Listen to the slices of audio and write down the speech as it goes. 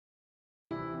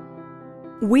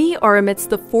We are amidst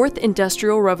the fourth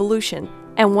industrial revolution,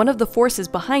 and one of the forces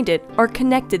behind it are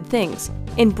connected things,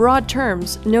 in broad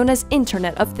terms known as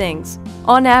Internet of Things.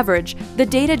 On average, the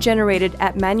data generated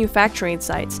at manufacturing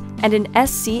sites and in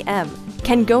SCM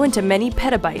can go into many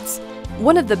petabytes.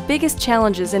 One of the biggest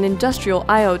challenges in industrial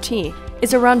IoT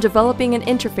is around developing an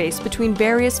interface between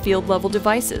various field-level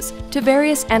devices to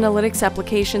various analytics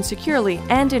applications securely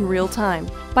and in real time.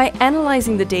 By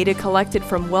analyzing the data collected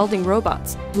from welding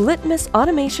robots, Litmus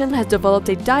Automation has developed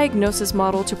a diagnosis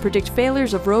model to predict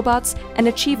failures of robots and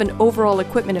achieve an overall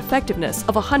equipment effectiveness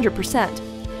of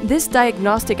 100%. This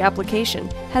diagnostic application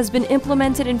has been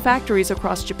implemented in factories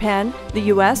across Japan, the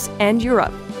US, and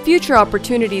Europe. Future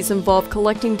opportunities involve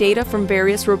collecting data from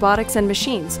various robotics and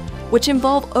machines, which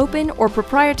involve open or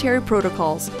proprietary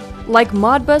protocols, like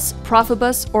Modbus,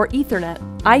 Profibus, or Ethernet,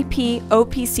 IP,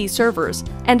 OPC servers,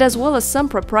 and as well as some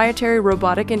proprietary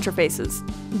robotic interfaces.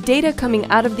 Data coming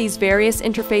out of these various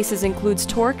interfaces includes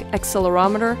torque,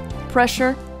 accelerometer,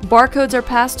 pressure. Barcodes are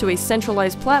passed to a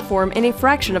centralized platform in a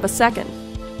fraction of a second.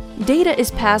 Data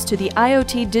is passed to the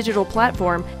IoT digital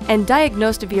platform and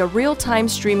diagnosed via real-time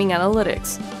streaming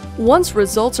analytics. Once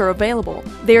results are available,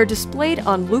 they are displayed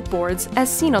on loop boards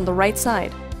as seen on the right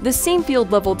side. The same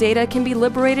field-level data can be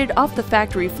liberated off the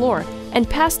factory floor and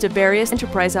passed to various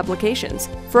enterprise applications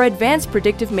for advanced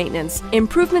predictive maintenance,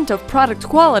 improvement of product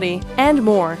quality, and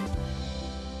more.